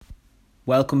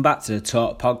Welcome back to the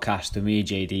Talk Podcast with me,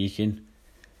 Jay Deakin.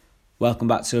 Welcome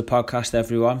back to the podcast,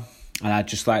 everyone. And I'd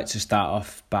just like to start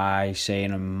off by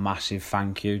saying a massive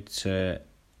thank you to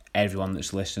everyone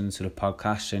that's listened to the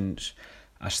podcast since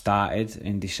I started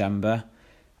in December.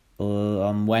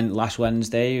 Last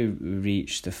Wednesday, we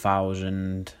reached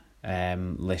 1,000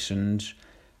 listens,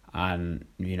 and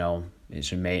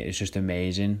it's just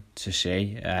amazing to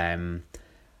see. And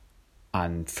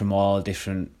from all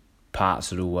different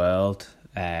parts of the world,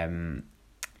 from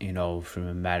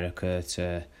America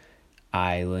to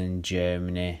Ireland,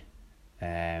 Germany,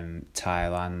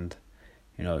 Thailand,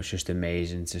 it's just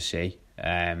amazing to see.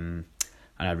 And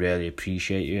I really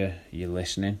appreciate you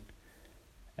listening.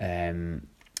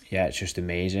 It's just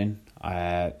amazing.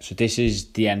 So this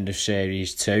is the end of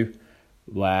series 2,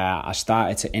 where I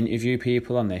started to interview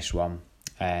people on this one.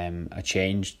 I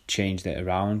changed it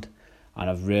around, and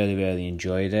I've really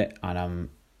enjoyed it, and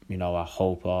I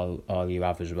hope all you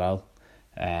have as well.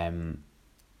 And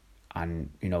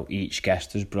each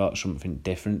guest has brought something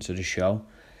different to the show.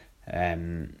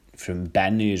 From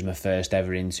Ben, who's my first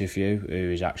ever interview,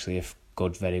 who is actually a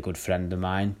very good friend of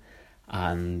mine,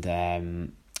 and that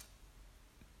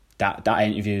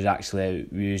interview is actually,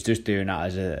 we was just doing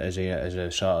that as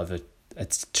a sort of a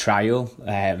trial.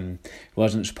 It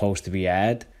wasn't supposed to be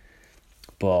aired,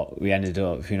 but we ended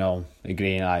up,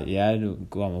 agreeing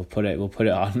go on, we'll put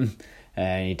it on.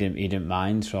 He didn't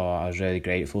mind, so I was really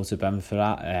grateful to Ben for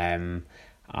that. And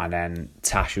then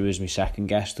Tasha was my second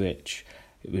guest, which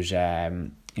it was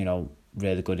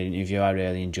really good interview. I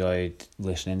really enjoyed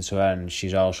listening to her, and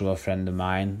she's also a friend of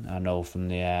mine. I know from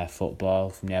the football,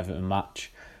 from the Everton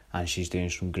match, and she's doing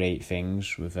some great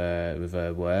things with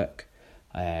her work.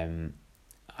 And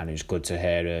it's good to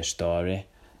hear her story.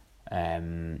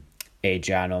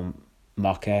 Adriano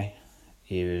Moke,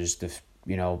 he was the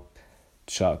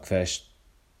sort of first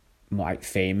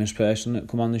famous person that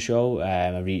come on the show.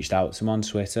 I reached out to him on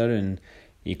Twitter, and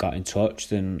he got in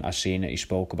touch, and I seen that he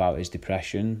spoke about his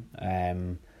depression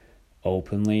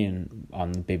openly and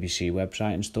on the BBC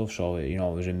website and stuff. So it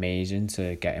was amazing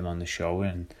to get him on the show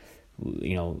and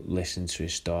listen to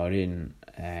his story, and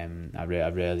I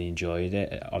really enjoyed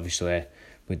it. Obviously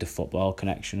with the football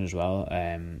connection as well,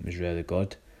 it was really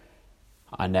good.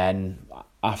 And then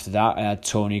after that, I had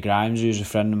Tony Grimes, who's a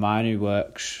friend of mine who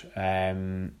works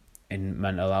in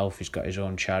mental health. He's got his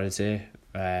own charity,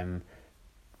 and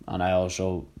I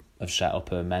also have set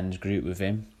up a men's group with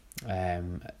him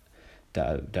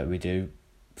that we do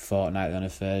fortnightly on a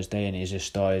Thursday, and his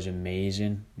story is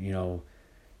amazing,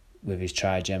 with his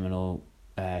trigeminal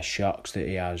shocks that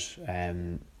he has.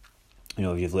 If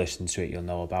you've listened to it, you'll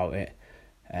know about it.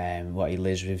 What he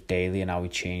lives with daily and how he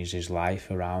changed his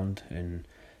life around, and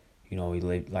he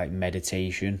lived like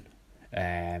meditation,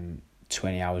 20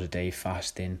 hours a day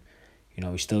fasting. He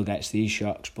still gets these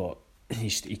shocks, but he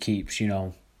keeps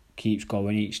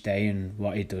going each day, and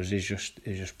what he does is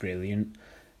just brilliant.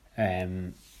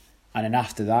 And then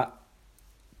after that,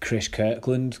 Chris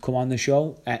Kirkland come on the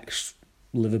show, ex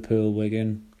Liverpool,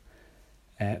 Wigan,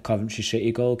 Coventry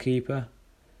City goalkeeper,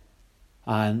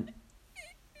 and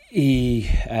he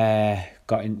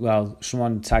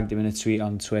someone tagged him in a tweet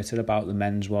on Twitter about the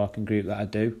men's walking group that I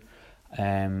do.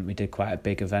 We did quite a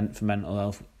big event for Mental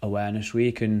Health Awareness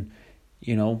Week, and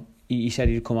he said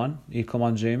he'd come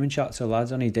on Zoom and chat to the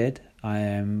lads, and he did,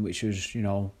 which was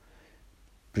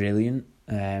brilliant.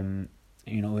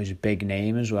 He's a big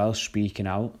name as well, speaking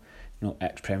out,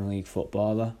 ex-Premier League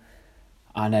footballer,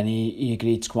 and then he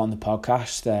agreed to come on the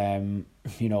podcast,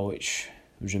 which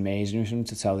was amazing for him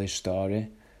to tell his story.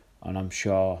 And I'm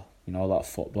sure, a lot of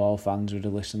football fans would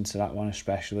have listened to that one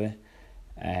especially.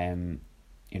 And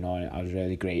I was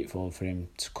really grateful for him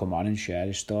to come on and share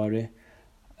his story.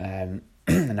 And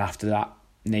after that,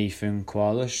 Nathan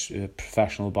Qualis, a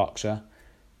professional boxer,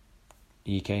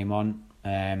 he came on.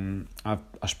 I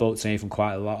spoke to Nathan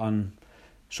quite a lot on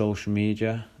social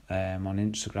media, on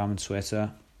Instagram and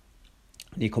Twitter.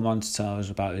 He come on to tell us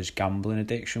about his gambling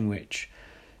addiction, which,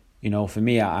 for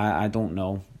me, I don't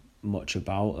know much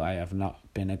about. I've not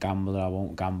been a gambler. I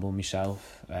won't gamble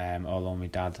myself. Although my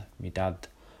dad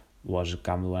was a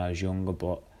gambler when I was younger,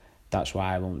 but that's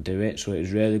why I won't do it. So it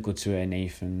was really good to hear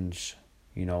Nathan's,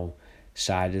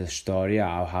 side of the story,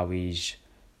 how he's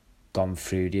gone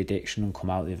through the addiction and come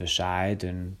out the other side,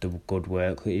 and the good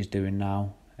work that he's doing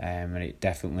now. And it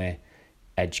definitely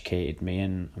educated me,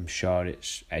 and I'm sure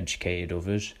it's educated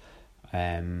others.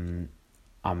 And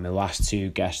my last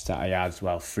 2 guests that I had,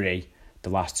 3, the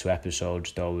last 2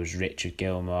 episodes though, was Richard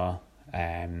Gilmore,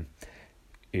 who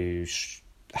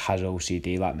has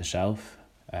OCD like myself,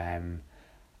 and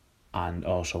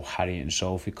also Harriet and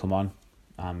Sophie come on,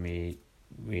 and my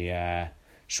we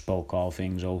spoke all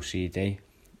things OCD,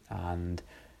 and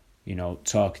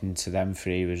talking to them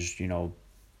three was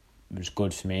was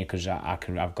good for me, because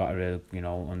I've got a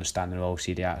real understanding of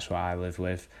OCD. That's what I live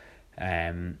with,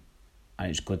 and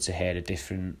it's good to hear the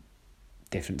different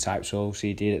types of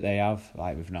OCD that they have.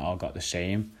 Like, we've not all got the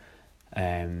same.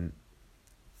 And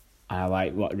I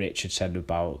like what Richard said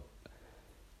about,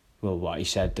 what he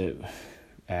said that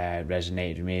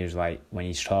resonated with me was, like, when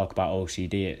you talk about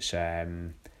OCD, it's you're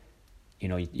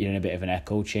in a bit of an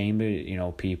echo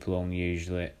chamber. People only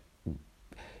usually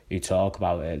who talk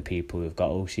about it, people who've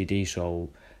got OCD. So,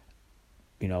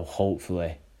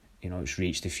 hopefully, it's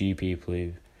reached a few people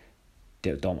who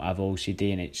don't have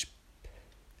OCD, and it's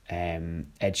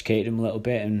educated them a little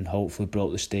bit, and hopefully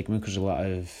broke the stigma, because a lot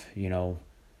of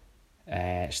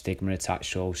stigma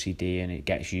attached to OCD, and it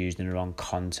gets used in the wrong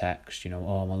context. I'm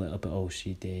a little bit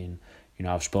OCD, and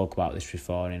I've spoke about this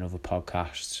before in other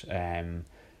podcasts.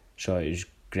 So it was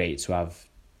great to have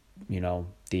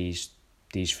these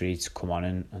three to come on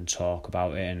and talk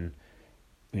about it, and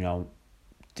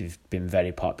they've been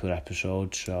very popular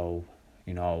episodes. So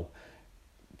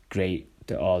great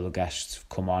that all the guests have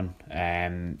come on,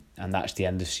 and that's the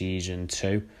end of season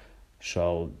 2.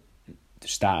 So the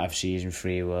start of season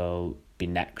 3 will be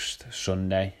next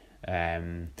Sunday,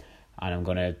 and I'm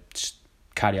gonna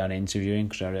carry on interviewing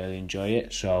because I really enjoy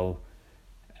it. So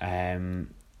and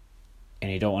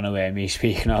you don't want to hear me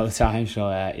speaking all the time, so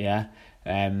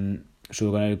so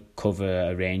we're going to cover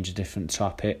a range of different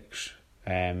topics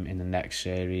in the next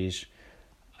series.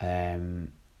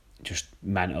 Just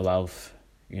mental health,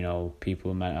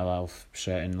 people with mental health,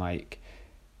 certain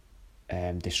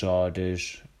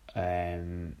disorders,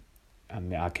 and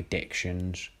like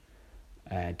addictions,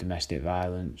 domestic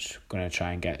violence. Going to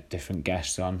try and get different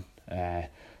guests on.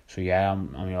 So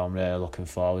I'm really looking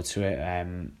forward to it.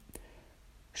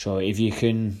 So if you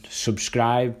can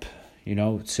subscribe,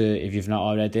 if you've not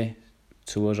already,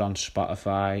 to us on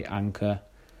Spotify, Anchor,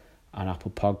 and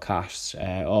Apple Podcasts.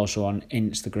 Also on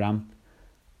Instagram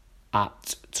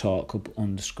at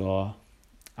 @talkup_,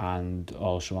 and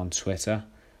also on Twitter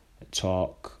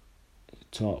talk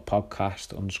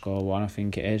podcast _1, I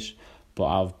think it is. But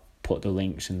I've put the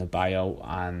links in the bio,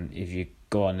 and if you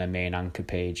go on the main Anchor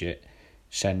page, you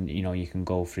can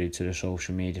go through to the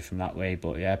social media from that way.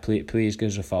 But please give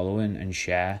us a follow and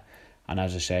share. And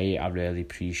as I say, I really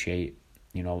appreciate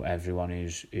everyone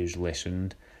who's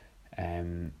listened.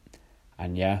 And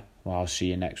I'll see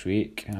you next week.